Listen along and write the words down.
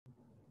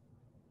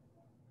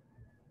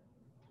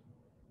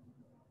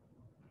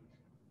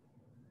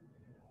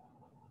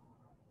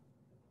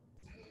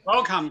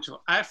Welcome to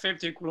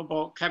F50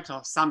 Global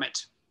Capital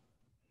Summit.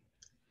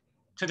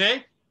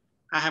 Today,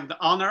 I have the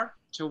honor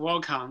to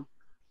welcome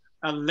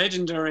a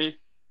legendary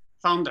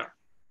founder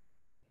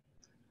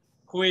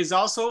who is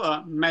also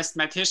a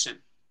mathematician,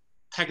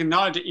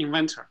 technology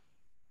inventor,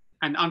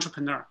 and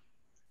entrepreneur.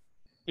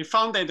 He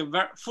founded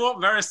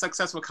four very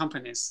successful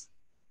companies: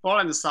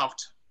 Ball &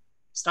 Soft,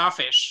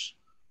 Starfish,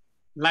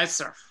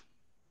 Lightsurf.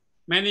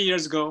 Many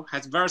years ago,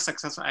 has very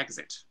successful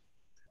exit.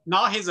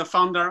 Now he's a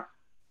founder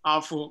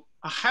of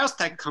a health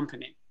tech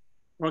company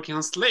working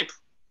on sleep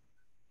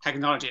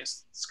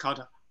technologies. It's called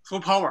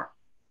Fullpower.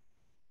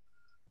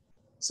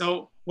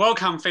 So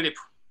welcome, Philippe.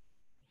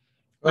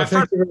 Well,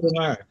 thank you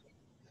very much.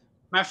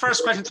 My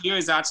first question to you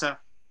is that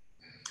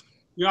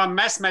you are a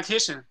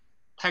mathematician,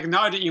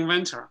 technology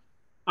inventor,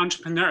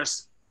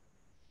 entrepreneurs.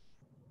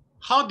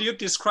 How do you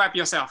describe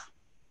yourself?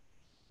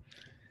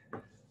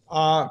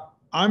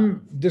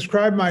 I'm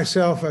describe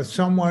myself as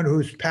someone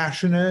who's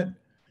passionate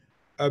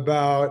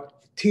about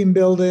team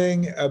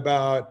building,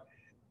 about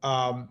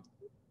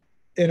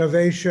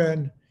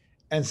innovation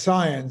and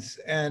science.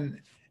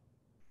 And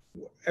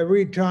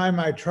every time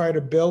I try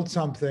to build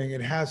something,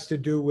 it has to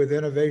do with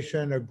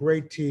innovation, a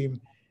great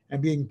team,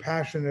 and being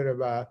passionate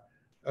about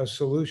a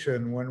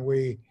solution. When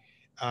we,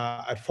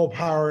 at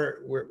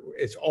Fullpower,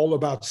 it's all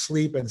about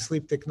sleep and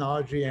sleep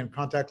technology and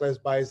contactless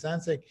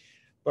biosensing.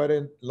 But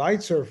in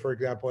Lightsurf, for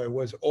example, it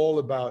was all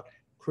about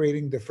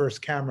creating the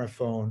first camera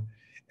phone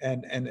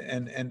and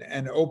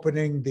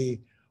opening the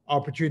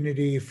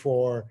opportunity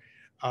for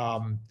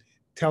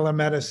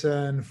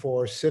telemedicine,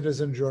 for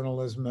citizen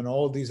journalism, and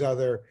all these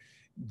other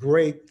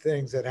great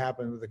things that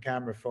happen with the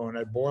camera phone.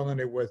 At Borland,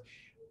 it was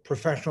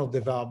professional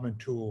development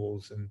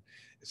tools. And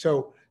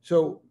so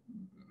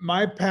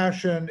my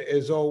passion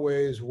is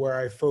always where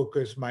I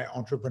focus my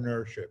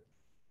entrepreneurship.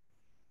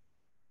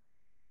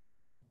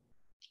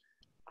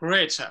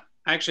 Great.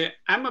 Actually,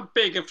 I'm a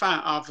big fan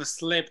of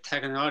sleep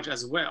technology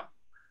as well.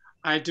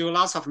 I do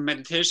lots of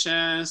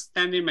meditation,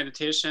 standing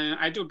meditation.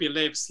 I do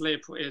believe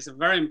sleep is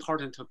very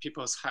important to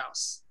people's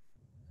health.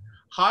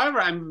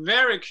 However, I'm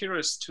very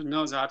curious to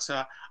know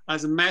that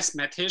as a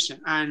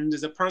mathematician and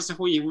the person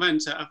who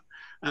invented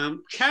a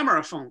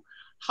camera phone,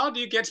 how do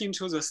you get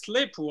into the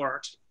sleep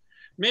world?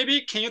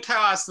 Maybe can you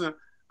tell us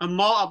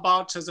more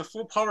about the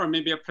Fullpower,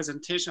 maybe a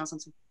presentation or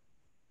something?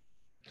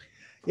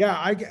 Yeah,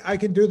 I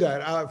can do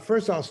that.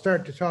 First, I'll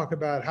start to talk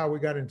about how we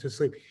got into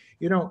sleep.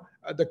 You know,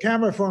 the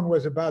camera phone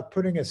was about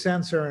putting a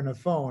sensor in a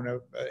phone,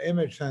 an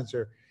image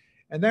sensor.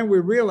 And then we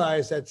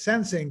realized that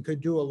sensing could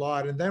do a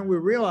lot. And then we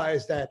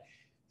realized that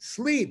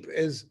sleep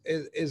is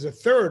a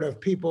third of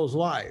people's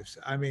lives.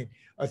 I mean,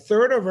 a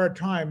third of our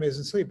time is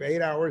in sleep,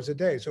 8 hours a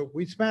day. So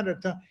we spend a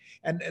time,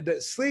 and the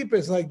sleep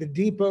is like the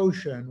deep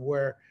ocean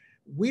where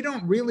we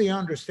don't really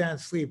understand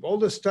sleep. All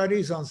the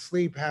studies on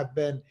sleep have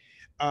been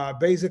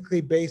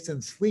basically based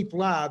in sleep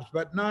labs,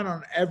 but not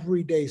on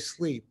everyday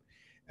sleep.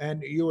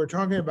 And you were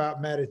talking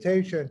about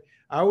meditation.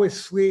 I always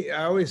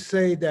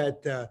say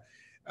that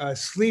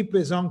sleep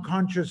is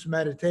unconscious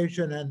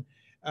meditation,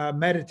 and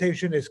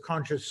meditation is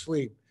conscious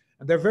sleep.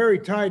 And they're very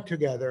tied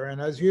together. And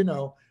as you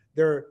know,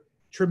 there are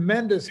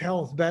tremendous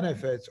health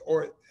benefits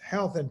or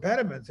health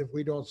impediments if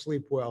we don't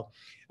sleep well.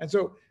 And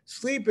so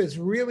sleep is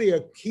really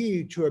a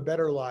key to a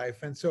better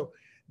life. And so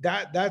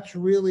that's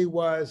really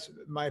was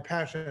my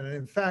passion. And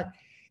in fact,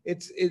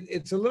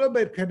 it's a little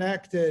bit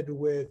connected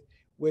with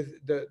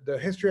the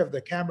history of the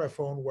camera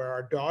phone, where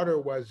our daughter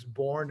was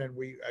born, and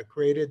we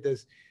created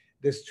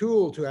this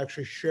tool to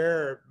actually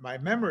share my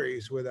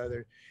memories with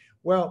others.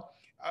 Well,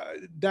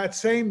 that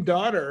same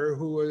daughter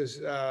who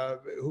was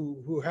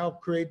who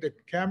helped create the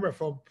camera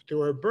phone to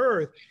her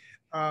birth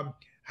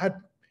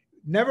had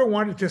never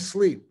wanted to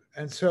sleep,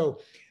 and so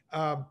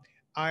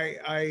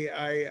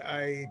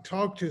I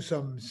talked to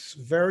some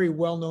very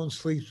well-known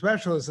sleep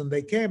specialists, and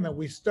they came and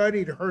we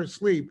studied her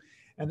sleep,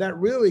 and that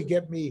really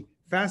get me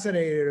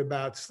fascinated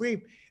about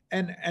sleep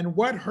and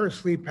what her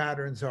sleep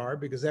patterns are,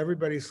 because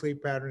everybody's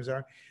sleep patterns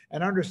are,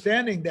 and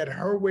understanding that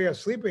her way of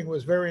sleeping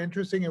was very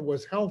interesting and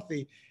was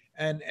healthy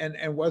and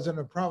wasn't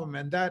a problem.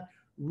 And that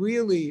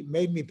really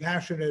made me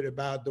passionate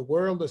about the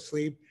world of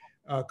sleep,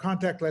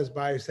 contactless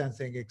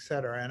biosensing, et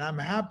cetera. And I'm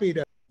happy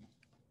to.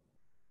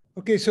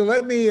 Okay, so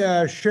let me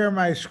share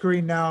my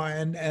screen now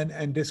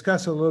and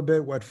discuss a little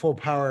bit what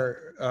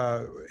Fullpower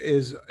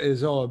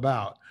is all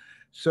about.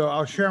 So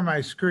I'll share my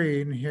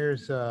screen. Here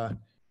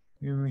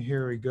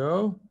we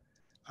go.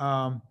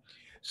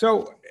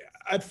 So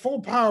at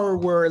Fullpower,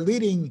 we're a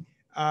leading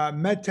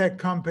medtech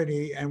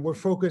company, and we're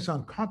focused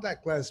on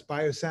contactless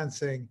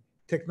biosensing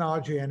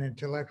technology and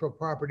intellectual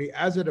property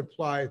as it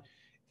applies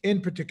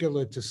in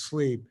particular to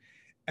sleep.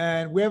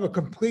 And we have a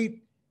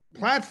complete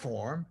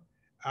platform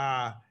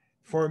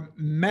for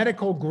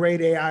medical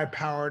grade AI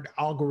powered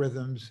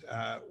algorithms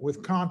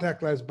with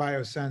contactless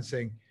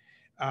biosensing.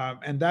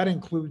 And that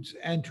includes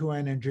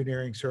end-to-end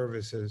engineering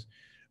services.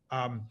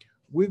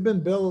 We've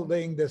been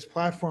building this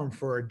platform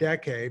for a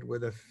decade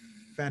with a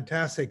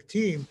fantastic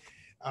team.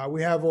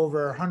 We have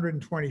over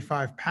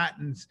 125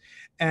 patents,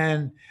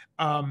 and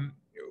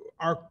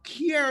our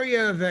key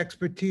area of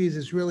expertise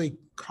is really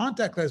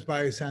contactless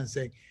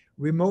biosensing,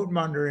 remote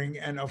monitoring,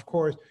 and of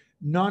course,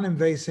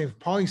 non-invasive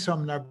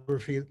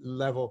polysomnography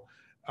level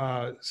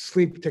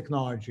sleep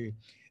technology.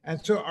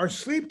 And so our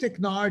sleep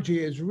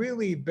technology is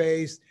really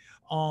based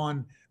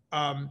on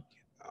um,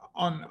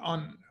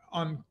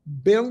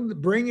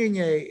 bringing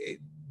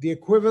the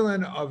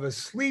equivalent of a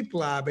sleep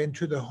lab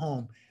into the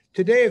home.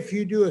 Today, if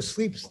you do a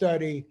sleep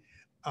study,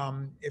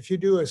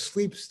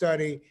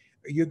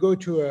 you go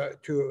to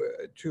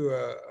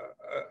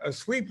a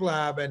sleep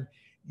lab, and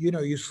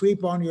you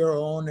sleep on your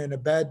own in a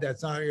bed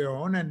that's not your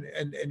own,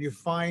 and you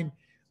find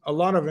a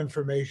lot of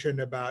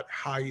information about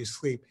how you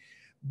sleep.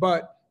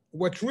 But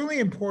what's really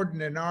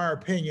important, in our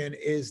opinion,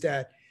 is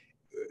that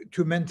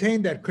to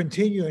maintain that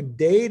continuum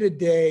day to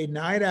day,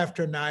 night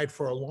after night,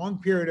 for a long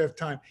period of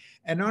time,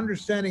 and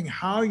understanding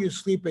how you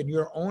sleep in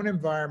your own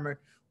environment,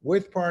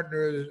 with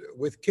partners,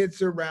 with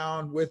kids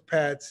around, with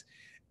pets,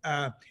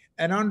 and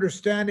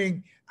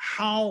understanding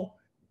how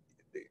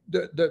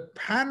the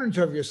patterns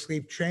of your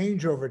sleep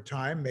change over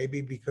time,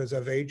 maybe because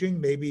of aging,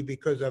 maybe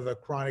because of a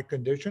chronic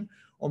condition,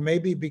 or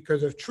maybe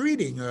because of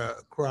treating a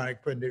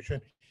chronic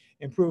condition,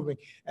 improving,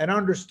 and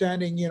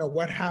understanding,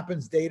 what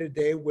happens day to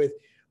day with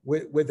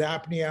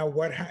apnea.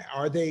 What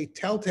are they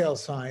telltale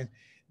signs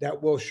that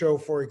will show,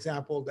 for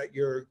example, that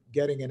you're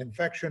getting an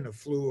infection, a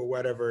flu, or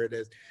whatever it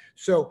is?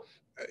 So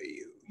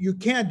you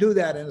can't do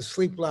that in a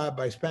sleep lab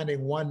by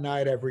spending one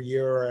night every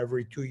year, or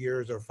every 2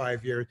 years, or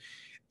 5 years.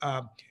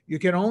 You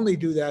can only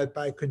do that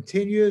by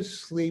continuous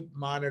sleep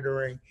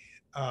monitoring,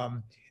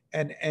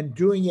 and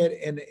doing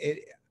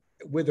it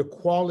with the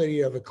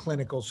quality of a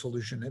clinical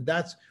solution. And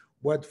that's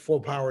what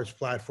Fullpower's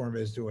platform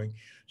is doing.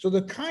 So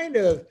the kind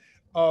of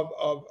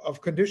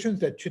conditions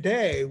that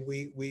today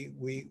we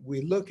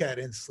look at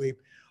in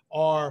sleep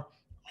are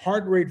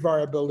heart rate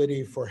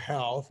variability for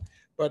health,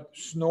 but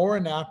snore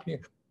and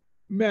apnea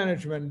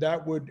management,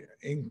 that would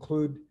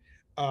include,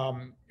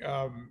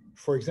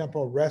 for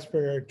example,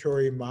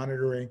 respiratory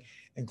monitoring,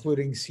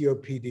 including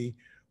COPD,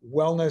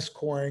 wellness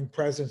scoring,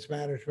 presence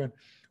management,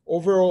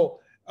 overall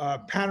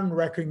pattern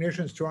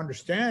recognitions to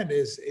understand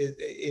is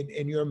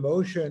in your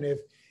motion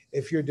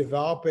if you're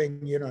developing,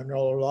 a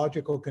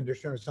neurological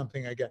condition or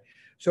something like that.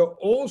 So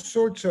all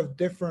sorts of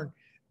different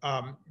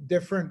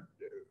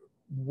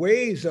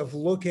ways of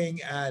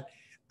looking at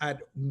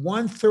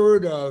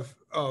 1/3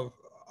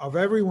 of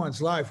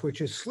everyone's life,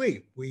 which is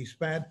sleep. We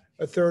spend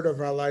 1/3 of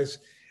our lives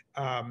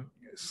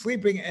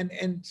sleeping,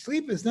 and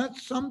sleep is not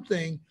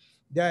something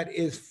that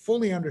is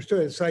fully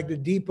understood. It's like the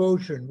deep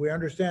ocean. We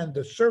understand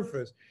the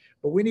surface,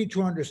 but we need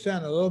to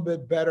understand a little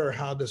bit better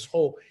how this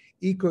whole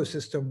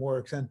ecosystem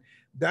works. And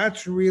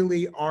that's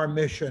really our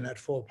mission at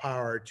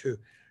Fullpower,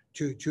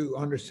 to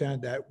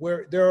understand that.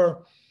 Where there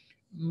are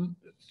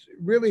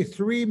really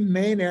 3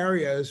 main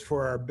areas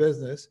for our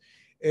business.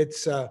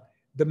 It's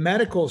the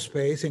medical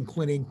space,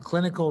 including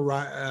clinical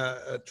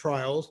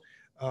trials,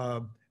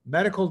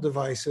 medical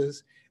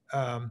devices,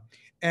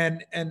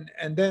 and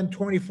then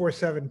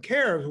 24/7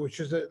 care, which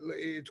is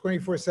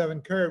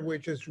 24/7 care,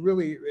 which is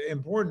really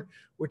important,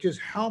 which is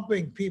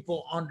helping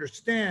people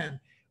understand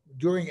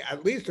during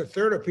at least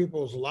 1/3 of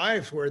people's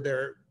lives where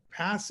they're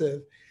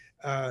passive,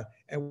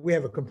 and we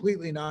have a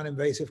completely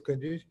non-invasive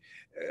condition,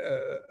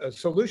 a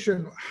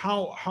solution,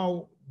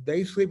 how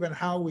they sleep and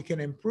how we can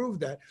improve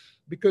that.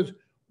 Because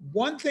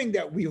one thing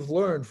that we've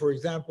learned, for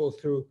example,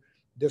 through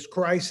this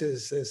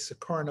crisis, this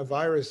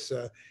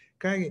coronavirus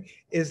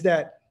is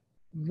that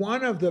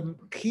one of the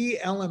key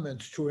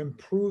elements to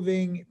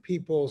improving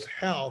people's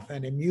health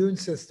and immune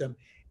system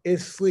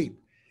is sleep.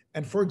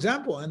 And for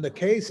example, in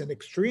an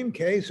extreme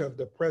case of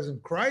the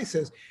present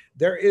crisis,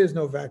 there is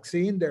no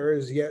vaccine, there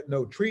is yet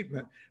no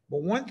treatment.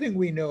 But one thing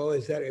we know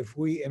is that if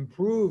we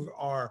improve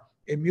our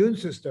immune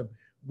system,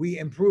 we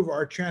improve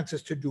our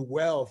chances to do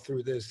well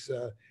through this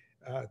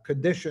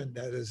condition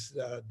that is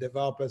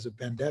developed as a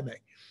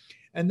pandemic.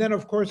 And then,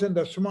 of course, in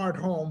the smart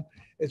home,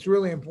 it's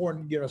really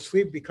important.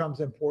 Sleep becomes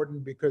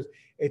important because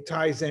it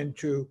ties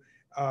into,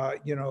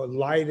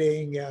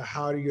 lighting.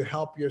 How do you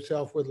help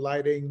yourself with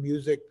lighting,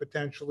 music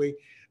potentially,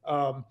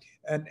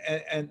 and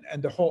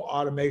the whole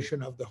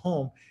automation of the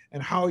home,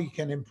 and how you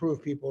can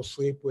improve people's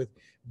sleep with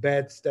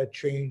beds that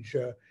change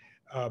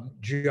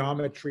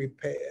geometry,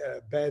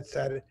 beds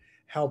that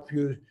help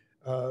you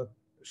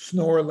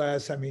snore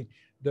less. I mean,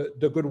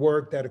 the good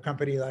work that a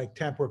company like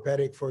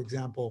Tempur-Pedic, for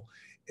example,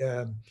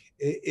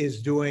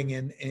 is doing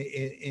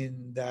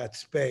in that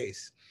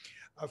space.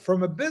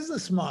 From a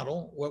business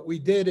model, what we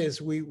did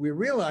is we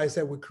realized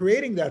that we're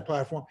creating that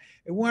platform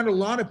and want a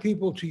lot of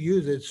people to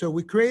use it. So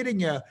we're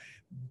creating a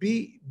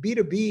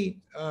B2B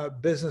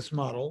business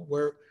model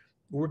where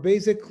we're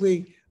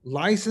basically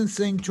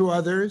licensing to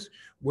others.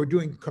 We're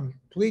doing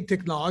complete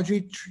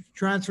technology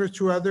transfers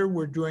to others.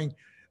 We're doing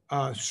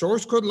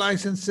source code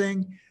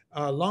licensing,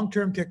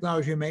 long-term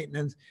technology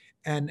maintenance,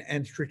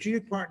 and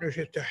strategic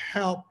partnerships to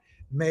help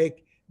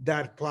make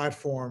that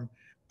platform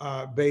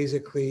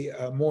basically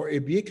more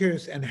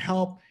ubiquitous and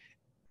help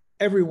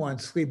everyone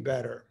sleep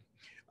better.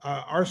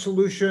 Our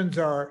solutions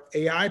are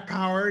AI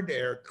powered,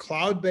 they're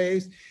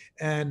cloud-based,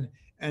 and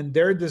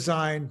they're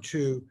designed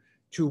to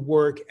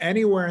work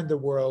anywhere in the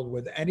world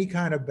with any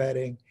kind of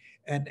bedding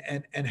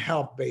and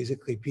help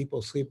basically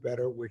people sleep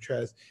better, which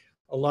has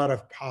a lot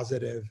of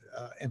positive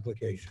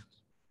implications.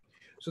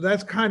 So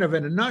that's kind of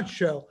in a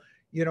nutshell,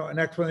 an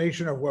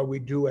explanation of what we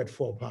do at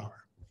Fullpower.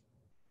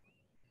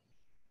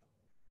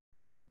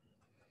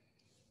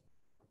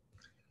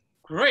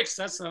 Great,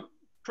 that's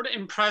pretty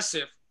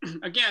impressive.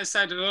 Again, I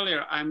said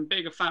earlier, I'm a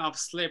big fan of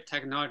sleep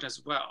technology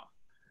as well.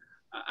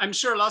 I'm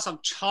sure lots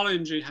of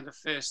challenges you have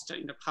faced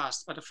in the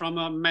past, but from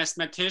a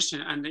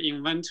mathematician and the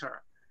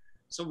inventor,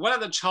 so what are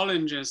the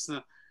challenges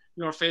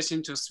you're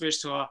facing to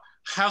switch to a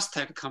health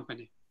tech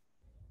company?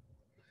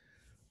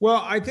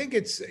 Well, I think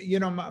it's,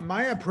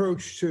 my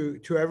approach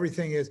to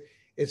everything is,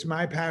 it's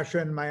my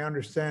passion, my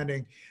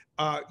understanding.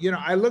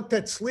 I looked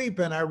at sleep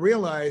and I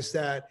realized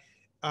that,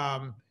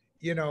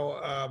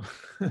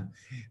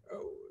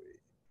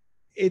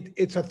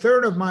 it's a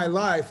third of my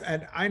life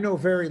and I know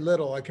very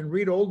little. I can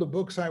read all the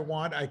books I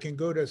want. I can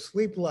go to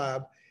Sleep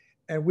Lab,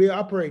 and we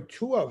operate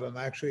 2 of them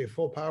actually at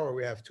Fullpower.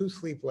 We have 2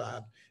 Sleep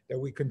Labs that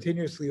we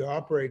continuously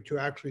operate to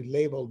actually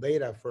label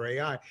data for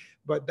AI.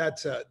 But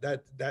that's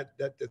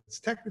that's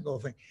technical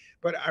thing.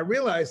 But I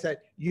realized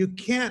that you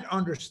can't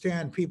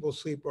understand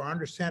people's sleep or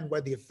understand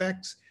what the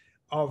effects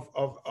of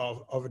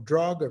a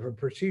drug, of a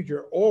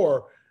procedure,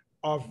 or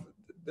of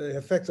the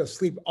effects of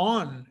sleep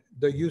on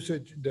the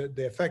usage,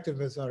 the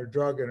effectiveness on a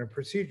drug and a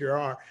procedure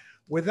are,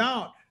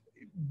 without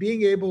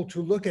being able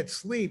to look at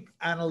sleep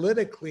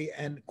analytically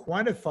and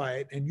quantify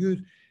it and use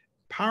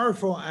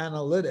powerful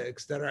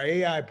analytics that are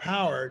AI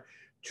powered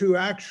to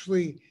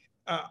actually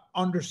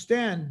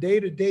understand day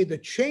to day the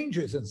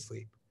changes in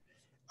sleep.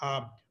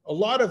 A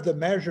lot of the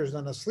measures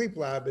on a sleep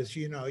lab is,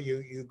 you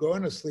go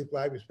in a sleep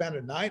lab, you spend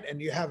a night,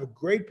 and you have a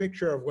great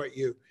picture of what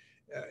you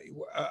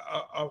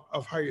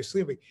of how you're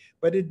sleeping,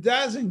 but it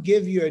doesn't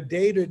give you a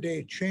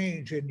day-to-day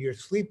change in your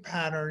sleep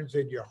patterns,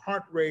 in your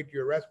heart rate,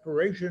 your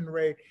respiration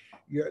rate,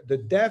 the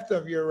depth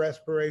of your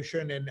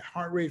respiration and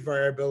heart rate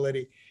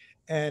variability.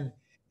 And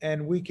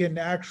we can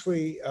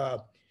actually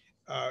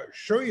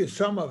show you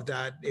some of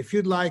that. If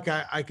you'd like,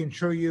 I can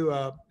show you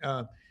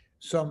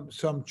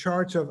some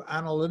charts of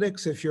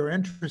analytics if you're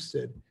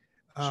interested.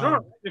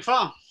 Sure, be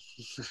fun.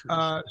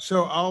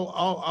 So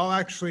I'll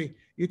actually,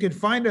 you can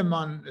find them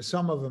on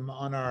some of them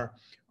on our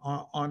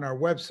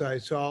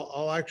website. So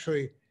I'll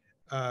actually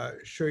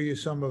show you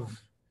some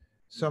of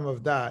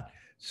that.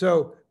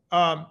 So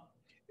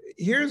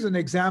here's an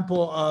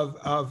example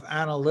of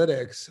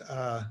analytics.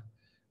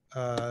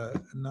 Now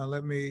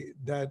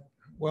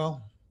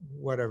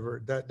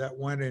whatever, that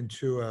went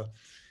into a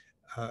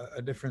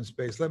different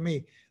space. Let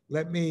me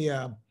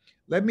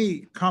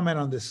comment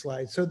on this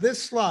slide. So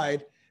this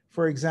slide,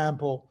 for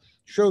example,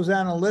 shows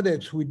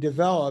analytics we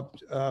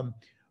developed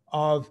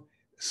of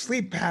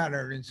sleep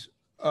patterns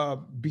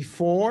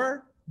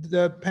before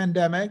the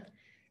pandemic,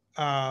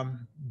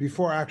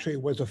 before actually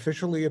it was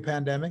officially a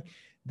pandemic,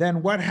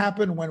 then what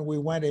happened when we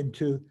went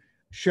into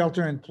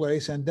shelter in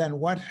place, and then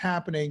what's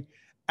happening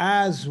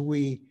as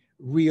we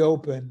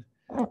reopen,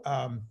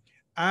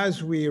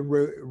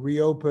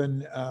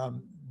 reopen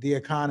the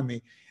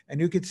economy.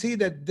 And you can see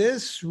that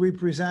this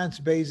represents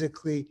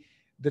basically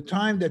the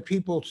time that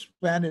people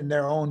spend in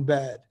their own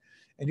bed.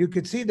 And you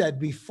could see that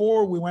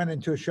before we went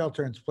into a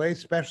shelter in place,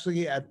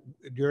 especially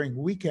during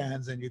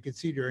weekends, and you could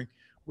see during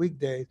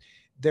weekdays,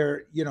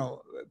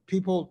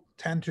 people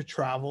tend to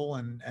travel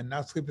and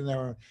not sleep in their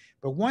own.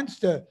 But once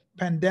the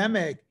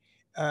pandemic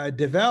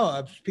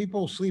develops,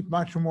 people sleep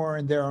much more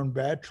in their own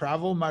bed,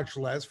 travel much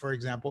less, for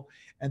example,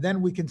 and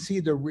then we can see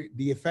the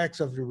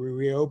effects of the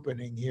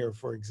reopening here,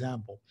 for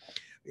example.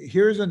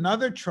 Here's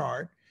another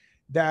chart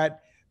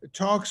that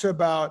talks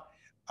about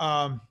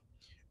how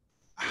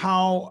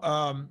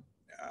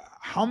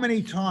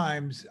many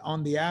times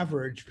on the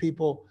average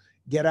people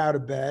get out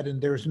of bed,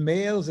 and there's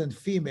males and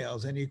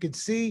females, and you can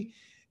see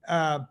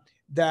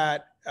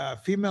that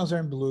females are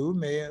in blue,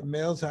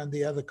 males are in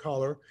the other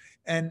color,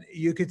 and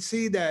you could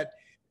see that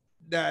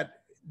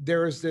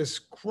there is this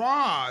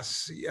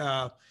cross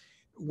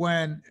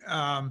when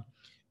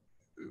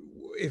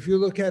if you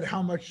look at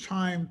how much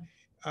time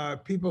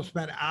people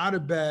spend out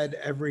of bed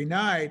every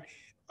night,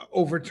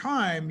 over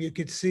time, you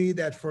could see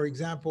that, for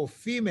example,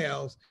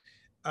 females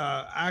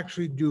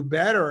actually do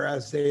better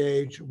as they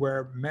age,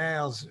 where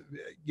males,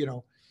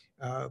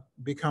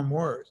 become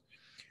worse.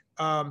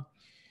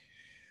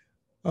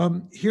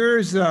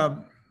 Here's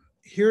a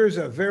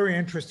very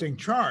interesting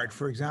chart,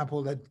 for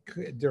example, that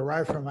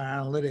derived from an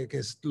analytic,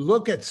 is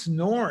look at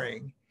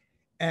snoring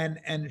and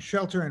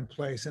shelter in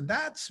place. And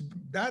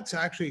that's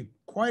actually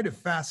quite a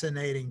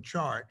fascinating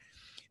chart,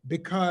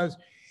 because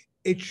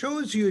it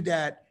shows you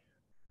that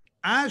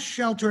as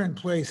shelter in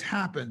place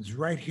happens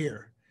right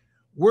here,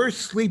 we're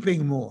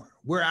sleeping more.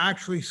 We're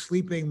actually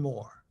sleeping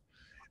more.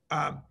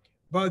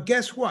 But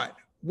guess what?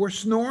 We're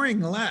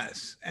snoring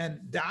less. And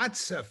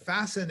that's a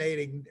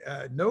fascinating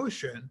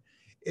notion,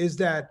 is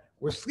that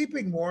we're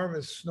sleeping more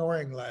and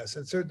snoring less.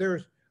 And so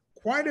there's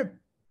quite a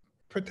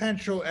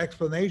potential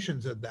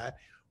explanations of that.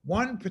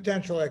 One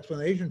potential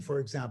explanation, for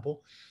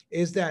example,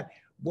 is that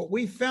what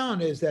we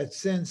found is that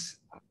since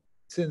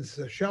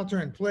shelter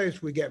in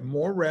place, we get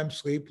more REM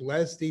sleep,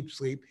 less deep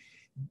sleep.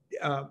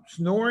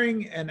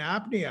 Snoring and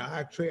apnea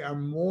actually are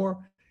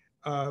more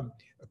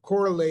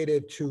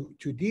correlated to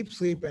deep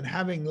sleep, and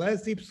having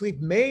less deep sleep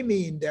may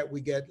mean that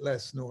we get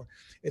less snore.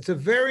 It's a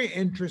very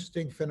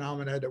interesting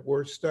phenomena that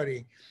we're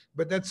studying,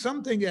 but that's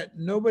something that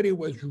nobody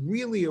was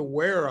really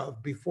aware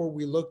of before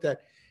we looked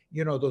at,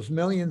 those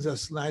millions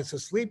of nights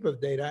of sleep of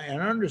data and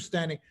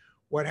understanding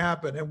what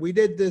happened. And we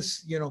did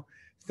this,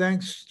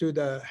 thanks to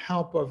the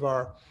help of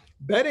our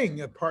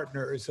betting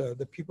partners,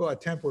 the people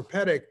at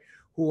Tempur-Pedic,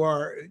 who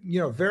are,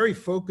 very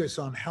focused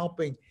on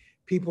helping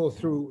people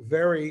through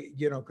very,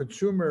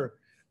 consumer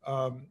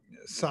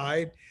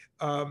side,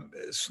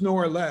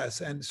 snore less.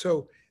 And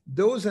so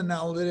those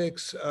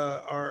analytics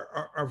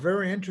are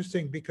very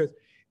interesting, because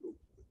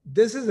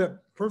this is a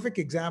perfect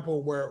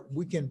example where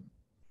we can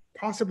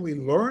possibly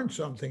learn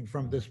something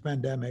from this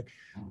pandemic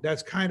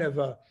that's kind of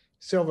a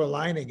silver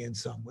lining in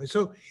some way.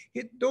 So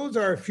those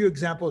are a few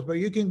examples, but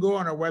you can go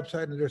on our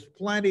website and there's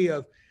plenty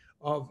of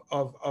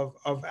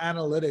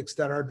analytics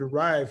that are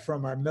derived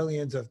from our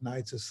millions of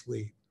nights of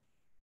sleep.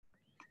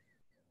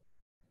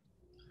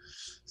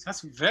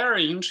 That's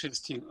very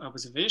interesting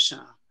observation.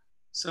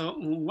 So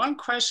one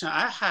question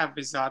I have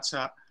is that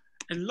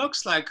it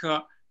looks like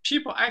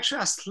people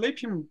actually are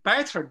sleeping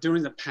better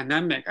during the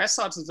pandemic. I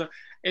thought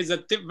it's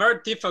a very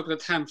difficult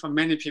time for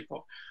many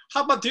people.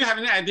 How about, do you have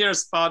any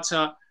ideas about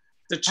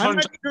the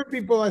challenge? I'm not sure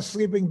people are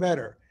sleeping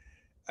better.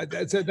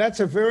 That's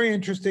a very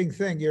interesting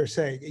thing you're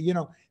saying.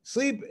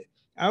 Sleep,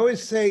 I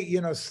always say,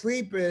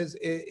 sleep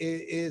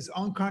is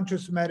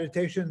unconscious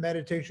meditation.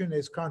 Meditation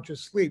is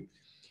conscious sleep.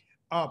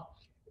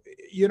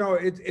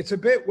 It's a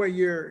bit what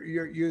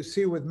you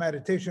see with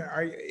meditation.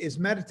 Is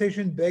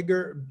meditation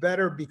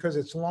better because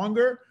it's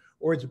longer,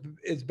 or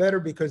it's better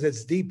because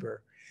it's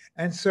deeper?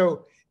 And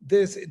so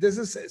this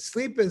is,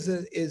 sleep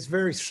is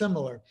very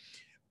similar.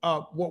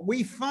 What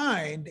we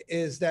find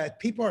is that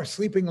people are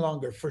sleeping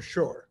longer for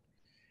sure.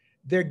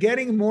 They're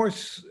getting more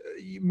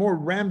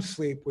REM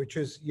sleep, which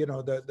is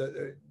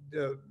the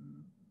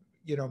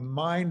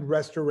mind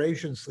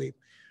restoration sleep,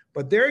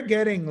 but they're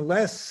getting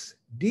less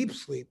deep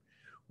sleep,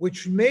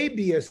 which may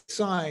be a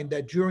sign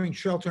that during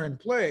shelter in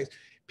place,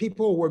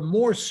 people were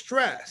more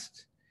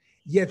stressed,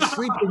 yet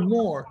sleeping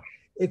more.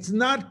 It's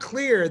not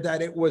clear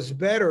that it was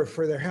better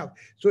for their health.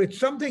 So it's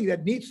something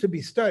that needs to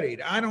be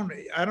studied. I don't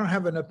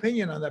have an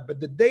opinion on that, but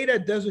the data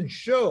doesn't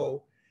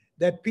show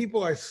that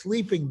people are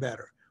sleeping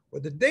better.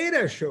 What the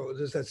data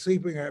shows is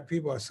that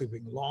people are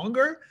sleeping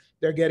longer,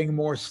 they're getting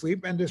more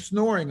sleep, and they're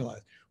snoring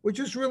less, which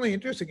is really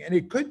interesting. And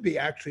it could be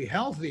actually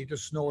healthy to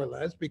snore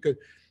less, because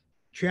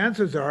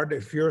chances are that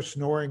if you're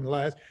snoring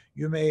less,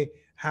 you may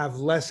have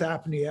less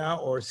apnea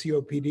or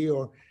COPD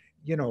or,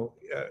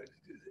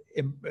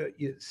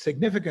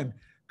 significant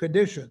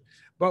condition.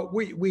 But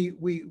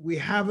we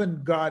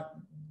haven't got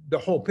the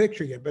whole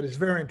picture yet, but it's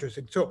very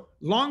interesting. So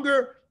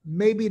longer,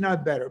 maybe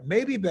not better,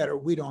 maybe better,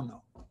 we don't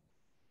know.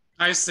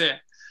 I see.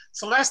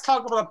 So let's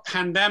talk about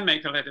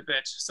pandemic a little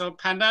bit. So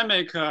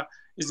pandemic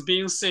is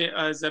being seen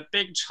as a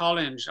big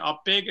challenge, our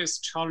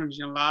biggest challenge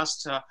in the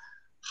last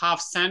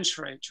half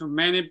century to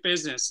many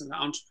business and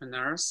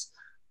entrepreneurs.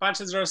 But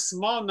there are a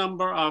small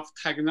number of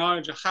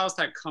technology health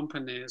tech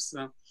companies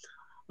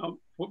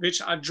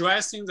which are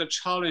addressing the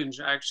challenge,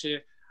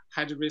 actually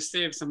had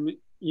received some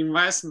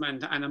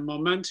investment and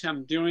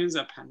momentum during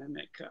the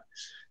pandemic.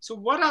 So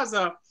what are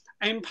the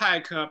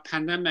impact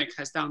pandemic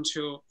has done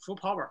to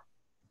Fullpower?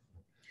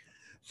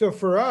 So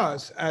for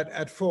us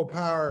at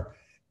Fullpower,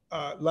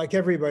 like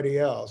everybody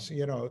else,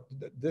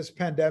 this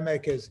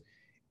pandemic is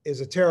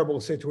a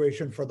terrible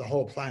situation for the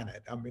whole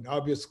planet. I mean,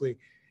 obviously,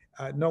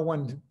 no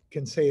one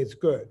can say it's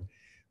good.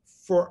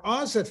 For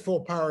us at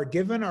Fullpower,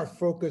 given our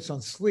focus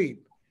on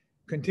sleep,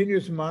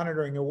 continuous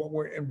monitoring,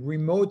 and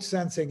remote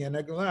sensing, and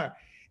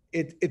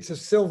it's a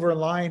silver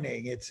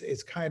lining.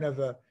 It's kind of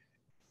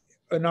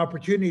an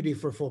opportunity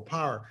for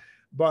Fullpower,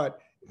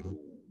 but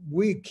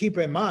we keep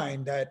in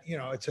mind that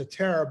it's a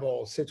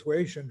terrible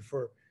situation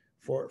for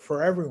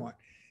everyone.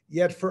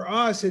 Yet for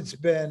us, it's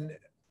been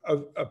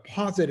a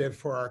positive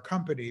for our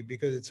company,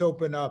 because it's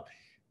opened up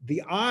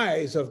the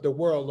eyes of the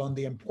world on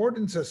the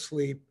importance of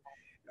sleep,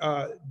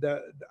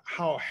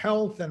 how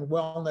health and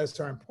wellness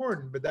are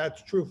important. But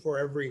that's true for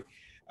every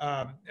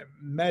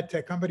med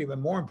tech company. But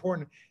more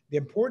important, the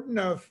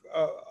importance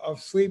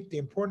of sleep, the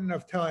importance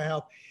of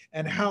telehealth,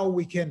 and how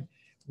we can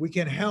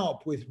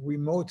help with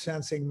remote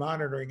sensing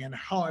monitoring, and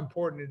how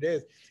important it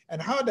is,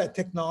 and how that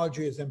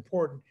technology is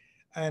important,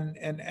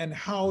 and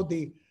how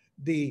the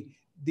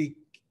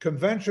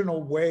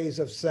conventional ways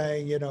of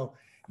saying,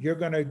 you're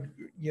going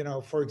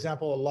to, for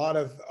example, a lot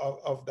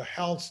of the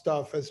health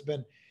stuff has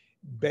been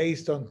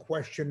based on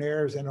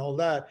questionnaires and all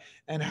that,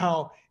 and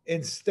how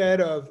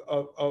instead of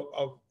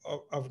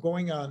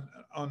going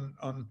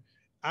on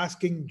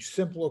asking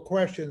simpler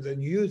questions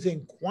and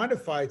using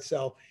quantified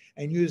self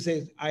and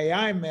using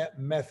AI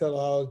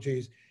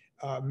methodologies,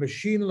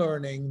 machine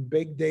learning,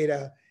 big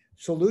data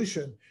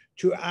solution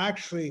to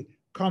actually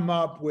come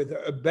up with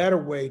a better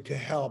way to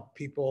help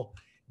people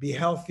be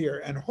healthier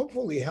and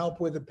hopefully help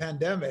with the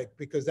pandemic,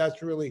 because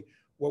that's really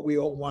what we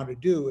all want to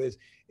do is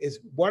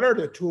what are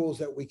the tools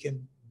that we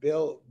can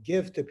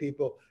give to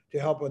people to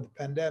help with the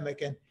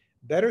pandemic. And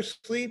better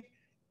sleep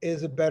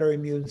is a better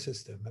immune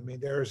system. I mean,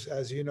 there's,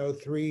 as you know,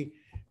 three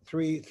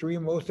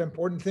most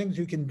important things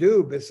you can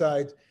do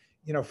besides,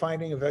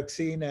 finding a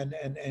vaccine and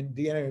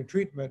DNA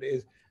treatment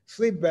is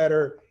sleep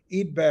better,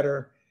 eat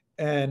better,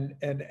 and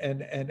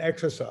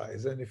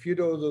exercise. And if you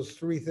do those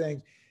three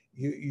things,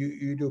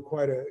 you do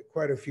quite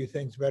a few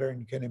things better, and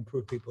you can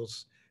improve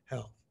people's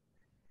health.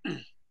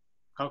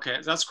 Okay,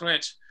 that's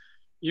great.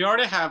 You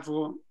already have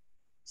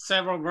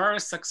several very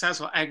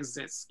successful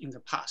exits in the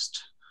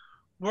past.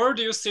 Where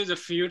do you see the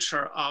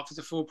future of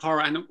the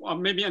Fullpower? And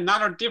maybe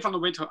another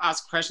different way to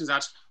ask questions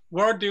that,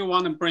 where do you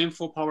want to bring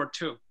Fullpower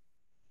to?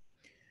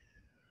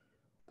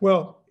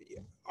 Well,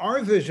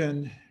 our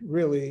vision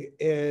really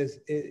is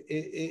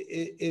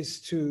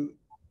to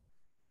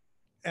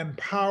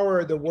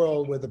empower the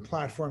world with the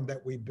platform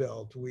that we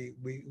built.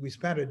 We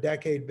spent a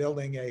decade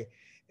building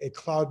a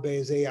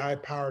cloud-based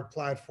AI-powered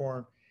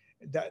platform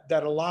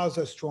that allows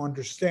us to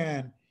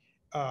understand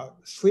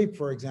sleep,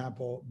 for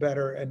example,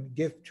 better, and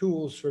give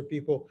tools for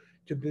people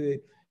to be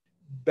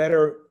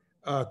better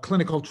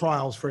clinical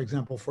trials, for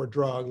example, for a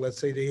drug. Let's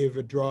say they have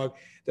a drug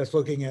that's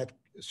looking at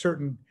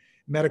certain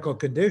medical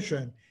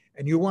condition,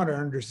 and you want to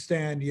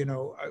understand,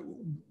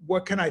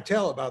 what can I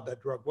tell about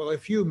that drug? Well,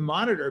 if you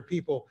monitor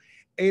people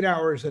 8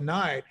 hours a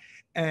night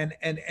and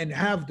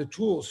have the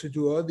tools to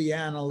do all the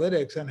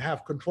analytics and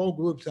have control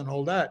groups and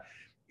all that,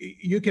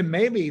 you can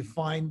maybe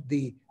find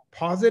the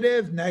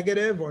positive,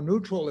 negative, or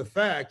neutral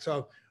effects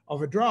of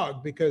a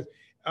drug, because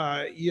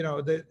you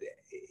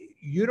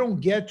don't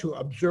get to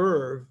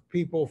observe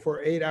people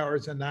for 8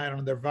 hours a night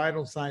on their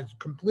vital signs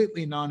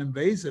completely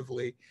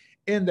non-invasively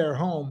in their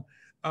home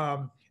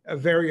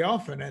very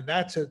often, and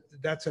that's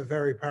a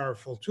very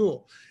powerful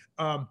tool.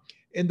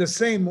 In the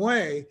same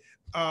way,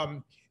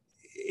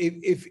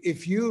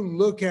 if you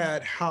look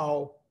at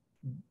how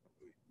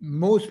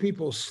most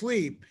people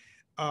sleep,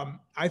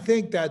 I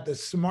think that the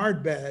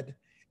smart bed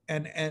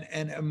and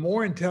a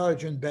more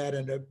intelligent bed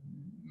and a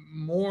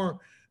more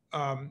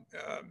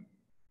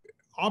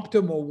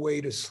optimal way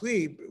to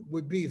sleep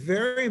would be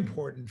very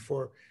important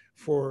for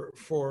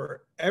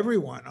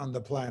everyone on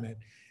the planet.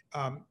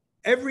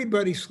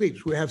 Everybody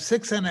sleeps. We have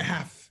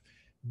 6.5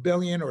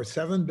 billion or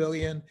 7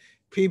 billion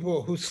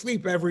people who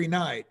sleep every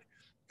night,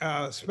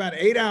 spend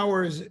 8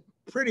 hours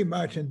pretty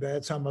much in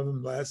bed, some of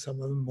them less,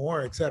 some of them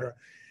more, et cetera.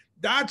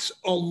 That's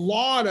a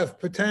lot of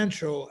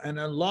potential and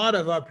a lot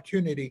of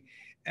opportunity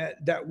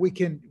that we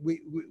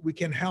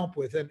can help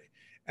with.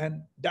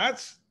 And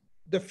that's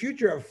the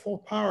future of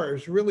Fullpower,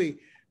 is really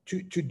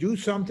to do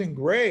something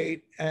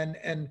great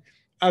and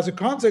as a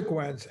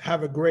consequence,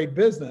 have a great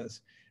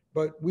business.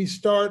 But we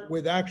start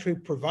with actually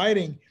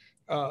providing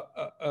a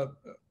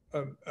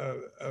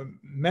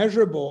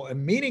measurable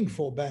and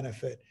meaningful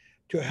benefit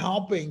to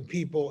helping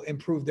people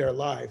improve their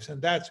lives.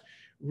 And that's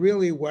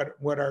really what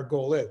our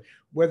goal is.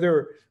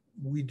 Whether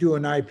we do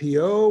an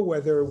IPO,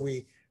 whether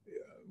we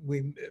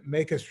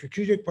make a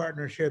strategic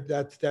partnership,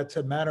 that's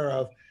a matter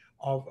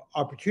of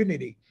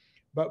opportunity.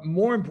 But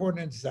more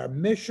important is our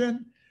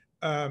mission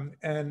and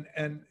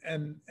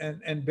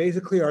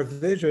basically our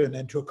vision,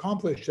 and to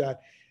accomplish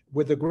that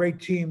with a great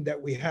team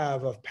that we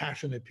have of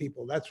passionate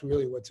people. That's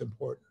really what's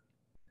important.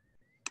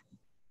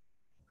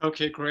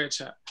 Okay, great.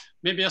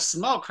 Maybe a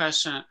small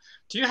question.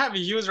 Do you have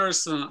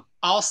users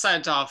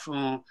outside of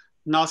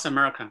North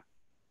America?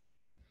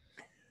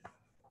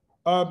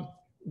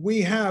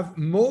 We have,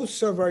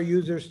 most of our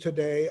users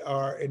today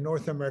are in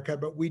North America,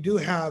 but we do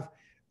have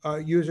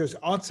users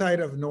outside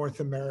of North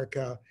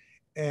America,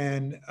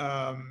 and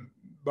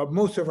but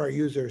most of our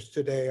users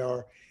today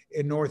are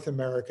in North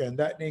America, and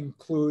that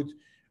includes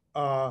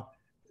the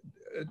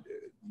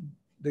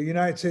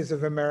United States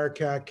of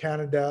America,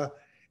 Canada,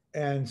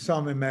 and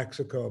some in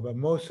Mexico, but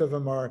most of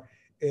them are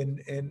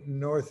in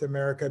North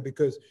America,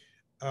 because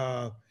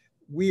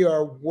we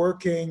are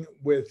working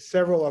with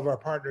several of our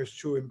partners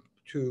to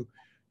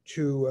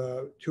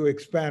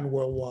expand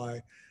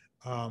worldwide.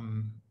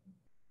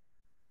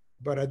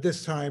 But at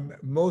this time,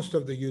 most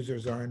of the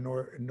users are in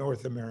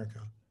North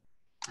America.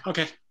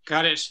 Okay,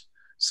 got it.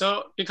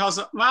 So because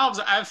one of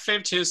the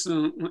F50's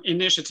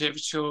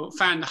initiatives to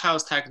fund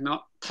health tech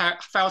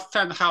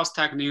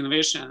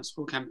innovations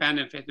who can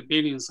benefit the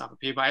billions of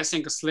people, I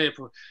think sleep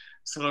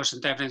solution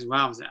definitely is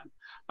one of them.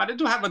 But I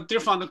do have a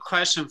different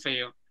question for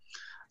you.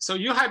 So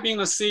you have been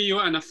a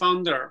CEO and a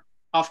founder,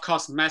 of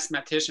course,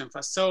 mathematician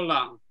for so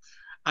long.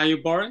 Are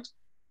you bored?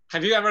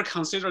 Have you ever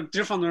considered a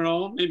different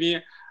role?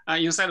 Maybe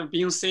instead of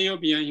being CEO,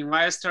 being an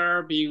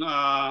investor, being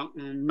a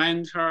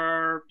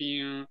mentor,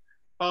 being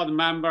board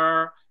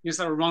member,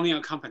 instead of running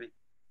a company?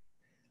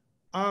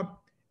 I'm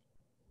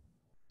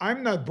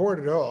not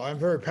bored at all. I'm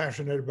very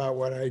passionate about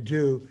what I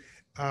do.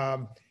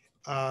 I'm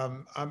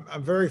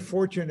very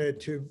fortunate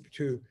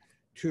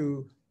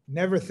to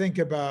never think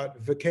about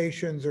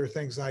vacations or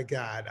things like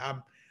that.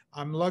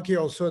 I'm lucky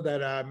also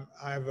that I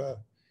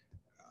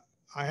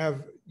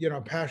have, you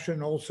know,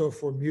 passion also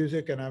for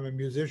music, and I'm a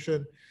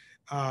musician.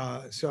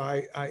 So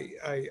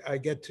I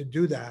get to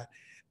do that.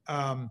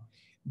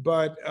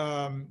 But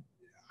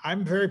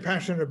I'm very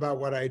passionate about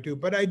what I do,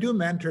 but I do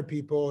mentor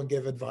people and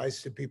give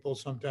advice to people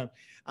sometimes.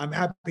 I'm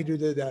happy to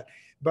do that.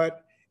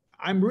 But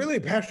I'm really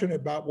passionate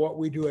about what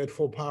we do at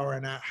Fullpower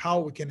and how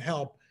we can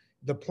help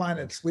the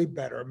planet sleep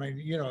better. I mean,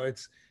 you know,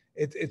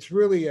 it's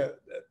really a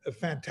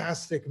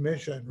fantastic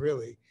mission,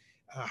 really,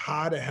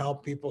 how to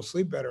help people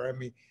sleep better. I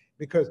mean,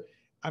 because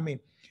I mean,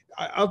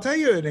 I'll tell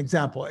you an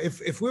example.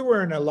 If we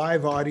were in a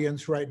live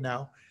audience right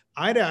now,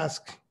 I'd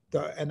ask,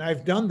 and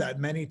I've done that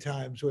many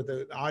times with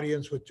an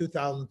audience with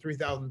 2,000,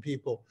 3,000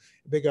 people,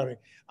 big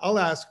audience. I'll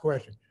ask a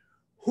question: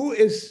 who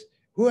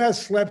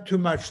has slept too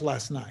much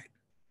last night?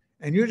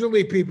 And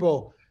usually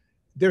people,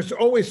 there's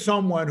always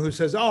someone who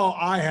says, "Oh,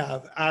 I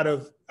have," out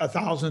of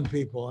 1,000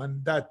 people,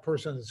 and that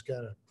person is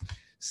kind of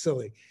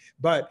silly.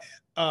 But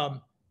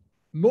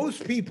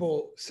most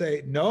people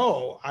say,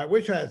 "No, I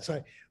wish I had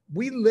slept."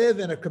 We live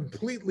in a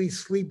completely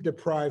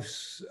sleep-deprived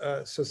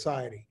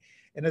society.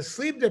 In a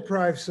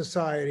sleep-deprived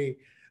society,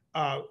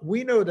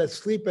 we know that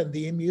sleep and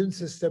the immune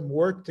system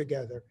work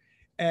together,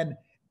 and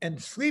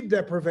sleep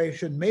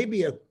deprivation may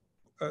be a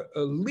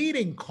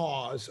leading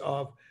cause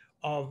of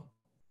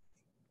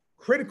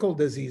critical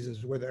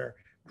diseases, where there are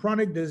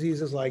chronic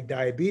diseases like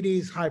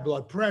diabetes, high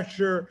blood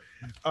pressure,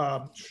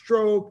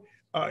 stroke,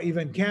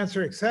 even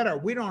cancer, et cetera.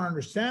 We don't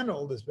understand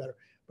all this better.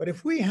 But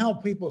if we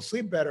help people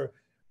sleep better,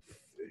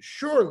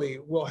 surely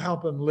we'll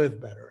help them live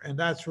better. And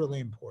that's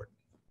really important.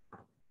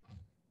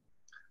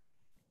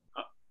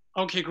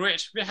 Okay,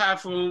 great. We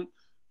have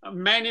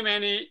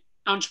many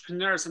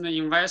entrepreneurs and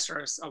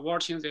investors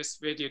watching this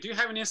video. Do you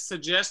have any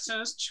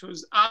suggestions to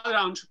other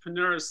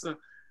entrepreneurs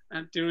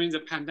during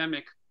the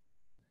pandemic?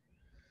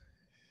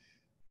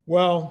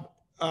 Well,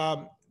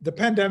 the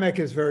pandemic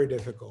is very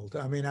difficult.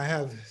 I mean, I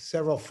have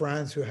several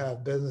friends who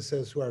have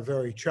businesses who are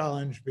very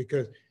challenged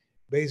because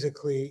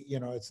basically, you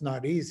know, it's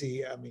not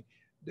easy. I mean,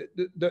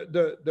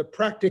 the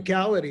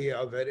practicality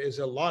of it is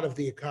a lot of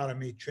the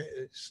economy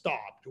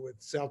stopped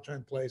with shelter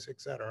in place,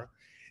 et cetera.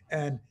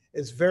 And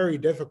it's very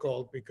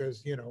difficult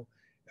because, you know,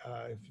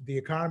 if the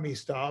economy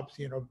stops,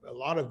 you know, a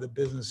lot of the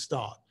business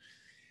stops.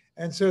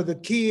 And so the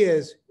key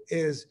is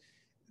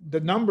the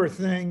number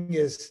thing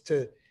is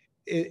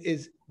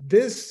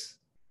this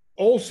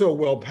also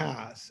will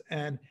pass.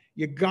 And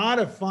you got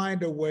to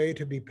find a way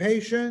to be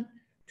patient,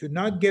 to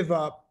not give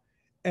up,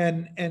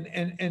 and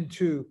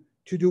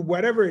to do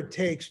whatever it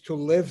takes to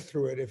live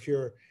through it. If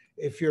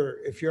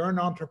you're an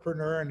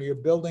entrepreneur and you're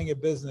building a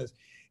business,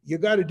 you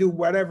got to do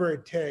whatever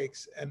it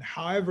takes, and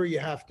however you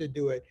have to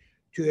do it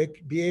to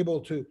be able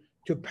to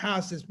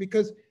pass this,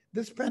 because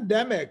this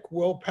pandemic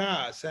will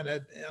pass. And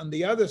on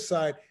the other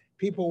side,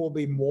 people will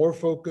be more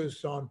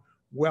focused on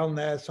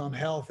wellness, on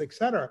health, et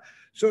cetera.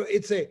 So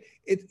it's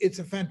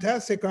a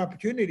fantastic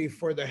opportunity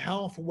for the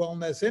health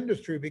wellness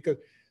industry, because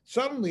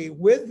suddenly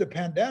with the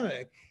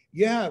pandemic,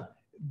 you have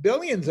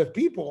billions of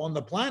people on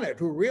the planet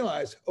who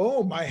realize,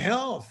 oh, my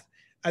health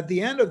at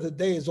the end of the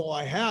day is all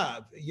I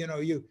have. You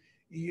know,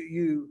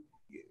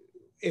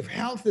 if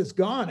health is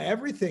gone,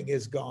 everything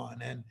is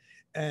gone.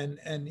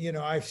 And you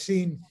know, I've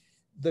seen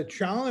the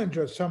challenge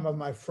of some of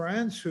my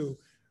friends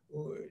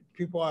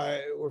people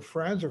I were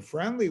friends or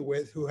friendly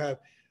with who have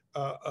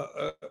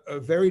a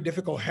very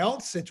difficult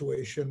health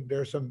situation.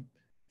 There's some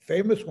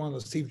famous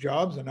ones, Steve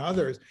Jobs and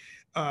others.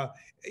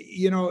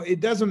 You know, it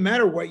doesn't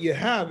matter what you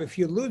have. If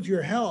you lose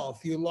your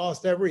health, you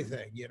lost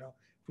everything. You know,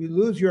 if you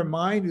lose your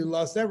mind, you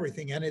lost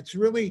everything. And it's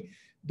really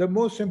the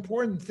most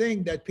important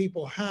thing that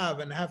people have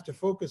and have to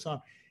focus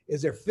on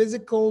is their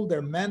physical,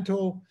 their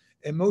mental,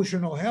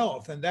 emotional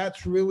health. And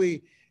that's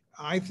really,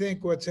 I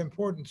think, what's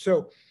important.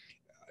 So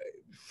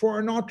for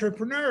an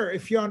entrepreneur,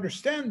 if you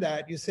understand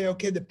that, you say,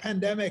 okay, the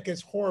pandemic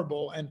is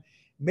horrible and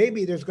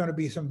maybe there's going to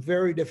be some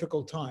very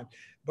difficult times,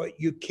 but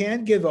you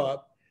can't give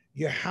up.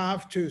 You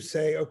have to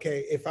say, okay,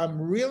 if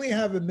I'm really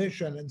have a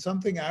mission and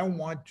something I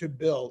want to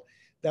build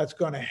that's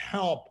going to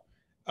help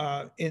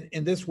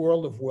in this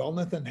world of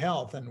wellness and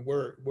health, and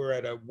we're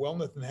at a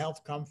wellness and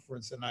health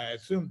conference, and I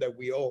assume that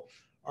we all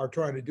are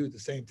trying to do the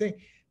same thing.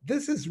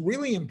 This is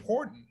really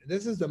important.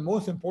 This is the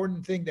most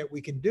important thing that we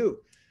can do.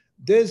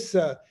 This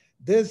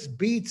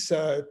beats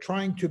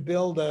trying to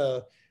build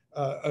a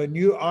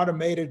new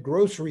automated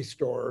grocery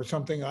store or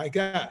something like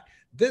that.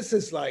 This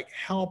is like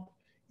help,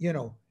 you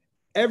know,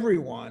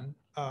 everyone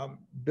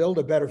build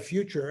a better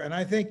future. And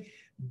I think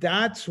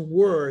that's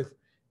worth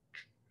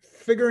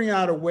figuring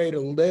out a way to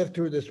live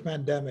through this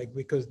pandemic,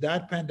 because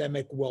that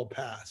pandemic will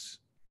pass.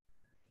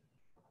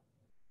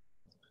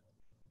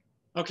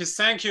 Okay,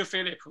 thank you,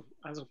 Philippe.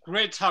 It was a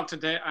great talk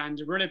today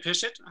and really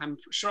appreciate it. I'm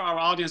sure our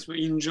audience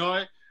will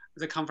enjoy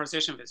the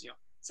conversation with you.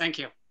 Thank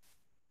you.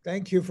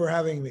 Thank you for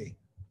having me.